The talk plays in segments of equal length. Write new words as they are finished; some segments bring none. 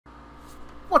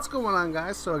What's going on,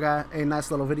 guys? So I got a nice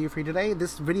little video for you today.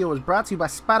 This video was brought to you by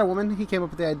Spider-Woman. He came up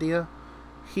with the idea.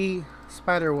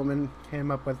 Spider-Woman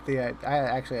came up with the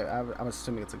I'm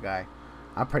assuming it's a guy.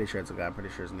 I'm pretty sure it's a guy. I'm pretty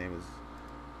sure his name is...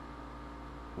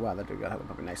 Wow, that dude got hella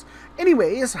puppy nice.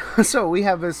 Anyways, so we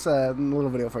have this little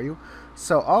video for you.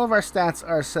 So all of our stats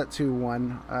are set to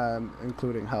 1,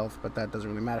 including health, but that doesn't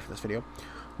really matter for this video.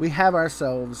 We have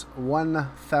ourselves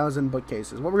 1,000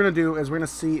 bookcases. What we're going to do is we're going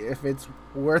to see if it's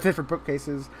worth it for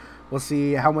bookcases. We'll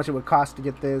see how much it would cost to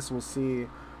get this. We'll see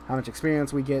how much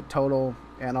experience we get total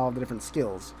and all the different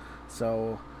skills.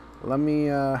 So let me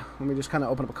just kind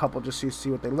of open up a couple just so you see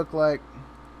what they look like,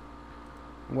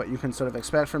 what you can sort of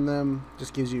expect from them.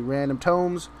 Just gives you random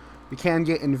tomes. You can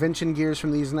get invention gears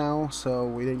from these now, so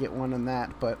we didn't get one on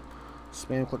that, but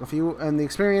spam click a few. And the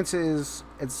experience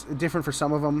it's different for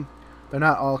some of them. They're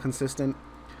not all consistent.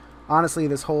 Honestly,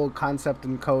 this whole concept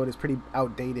and code is pretty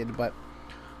outdated, but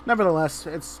nevertheless,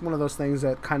 it's one of those things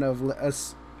that kind of...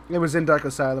 It was in Dark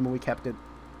Asylum when we kept it,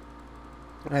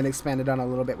 and expanded on a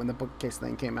little bit when the bookcase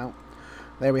thing came out.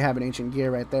 There we have an ancient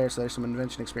gear right there, so there's some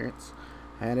invention experience.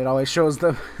 And it always shows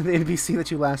the NPC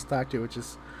that you last talked to, which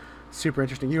is super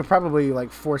interesting. You can probably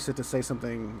like force it to say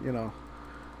something, you know,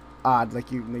 odd,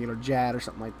 like you know, Jad or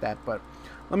something like that, but...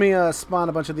 Let me spawn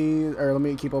a bunch of these, or let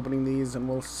me keep opening these, and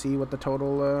we'll see what the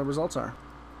total results are.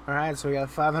 Alright, so we got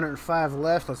 505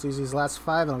 left. Let's use these last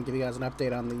 5, and I'll give you guys an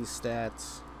update on these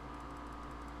stats.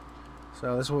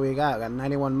 So this is what we got. We got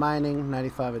 91 mining,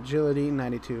 95 agility,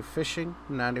 92 fishing,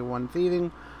 91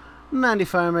 thieving, 90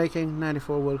 fire making,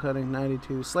 94 woodcutting,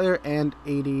 92 slayer, and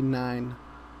 89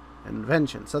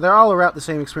 invention. So they're all around the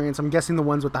same experience. I'm guessing the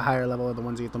ones with the higher level are the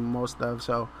ones you get the most of,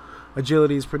 so...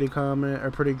 Agility is pretty common,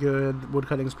 or pretty good.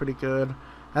 Woodcutting is pretty good.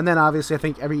 And then obviously I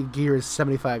think every gear is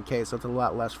 75k, so it's a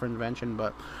lot less for invention,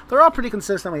 but they're all pretty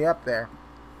consistently up there.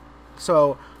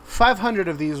 So 500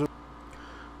 of these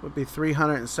would be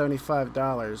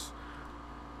 $375.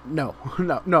 No.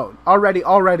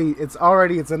 Already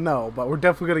it's a no, but we're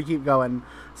definitely gonna keep going.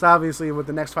 So obviously with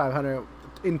the next 500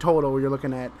 in total, you're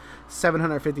looking at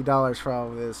 $750 for all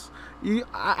of this.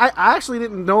 I actually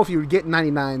didn't know if you would get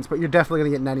 99s, but you're definitely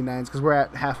going to get 99s because we're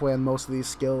at halfway on most of these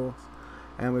skills,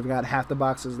 and we've got half the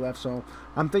boxes left. So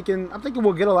I'm thinking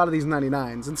we'll get a lot of these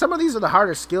 99s, and some of these are the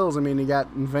harder skills. I mean, you got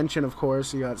invention, of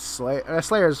course. You got Slayer.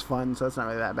 Slayer is fun, so it's not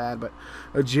really that bad. But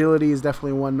agility is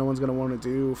definitely one no one's going to want to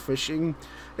do. Fishing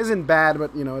isn't bad,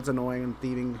 but you know it's annoying, and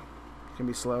thieving can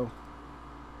be slow.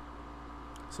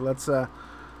 So let's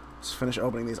finish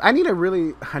opening these. I need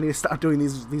to stop doing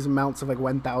these amounts of like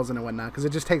 1,000 and whatnot because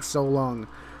it just takes so long.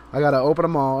 I gotta open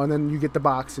them all, and then you get the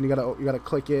box, and you gotta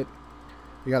click it.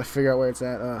 You gotta figure out where it's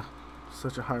at.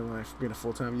 Such a hard life being a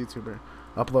full-time YouTuber,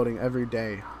 uploading every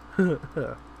day.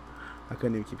 I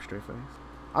couldn't even keep a straight face.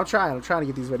 I'm trying to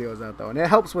get these videos out though, and it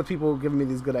helps with people giving me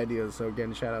these good ideas. So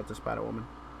again, shout out to Spider-Woman.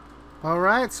 All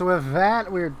right, so with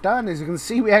that, we're done. As you can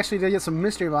see, we actually did get some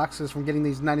mystery boxes from getting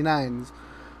these 99s.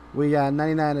 We got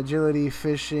 99 agility,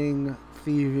 fishing,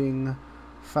 thieving,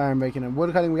 fire making, and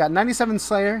woodcutting. We got 97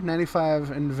 slayer,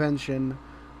 95 invention,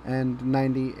 and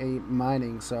 98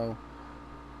 mining. So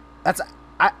that's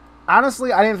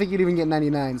honestly, I didn't think you'd even get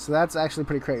 99. So that's actually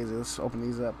pretty crazy. Let's open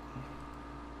these up.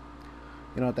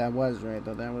 You know what that was, right?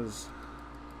 Though that was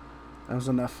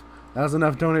enough. That was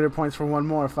enough donator points for one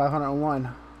more.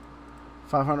 501.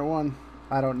 501.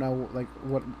 I don't know, like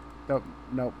what? Nope.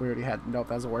 We already had. Nope.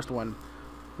 That was the worst one.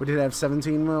 We did have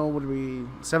 17 mil. Would we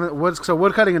so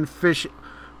woodcutting and fishing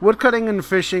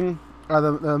are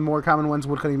the more common ones.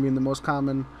 Woodcutting being the most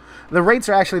common. The rates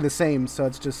are actually the same, so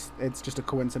it's just a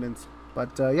coincidence.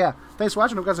 But yeah, thanks for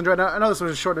watching. Hope you guys enjoyed. I know this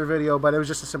was a shorter video, but it was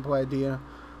just a simple idea,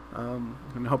 and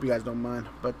I hope you guys don't mind.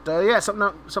 But yeah,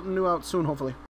 something new out soon, hopefully.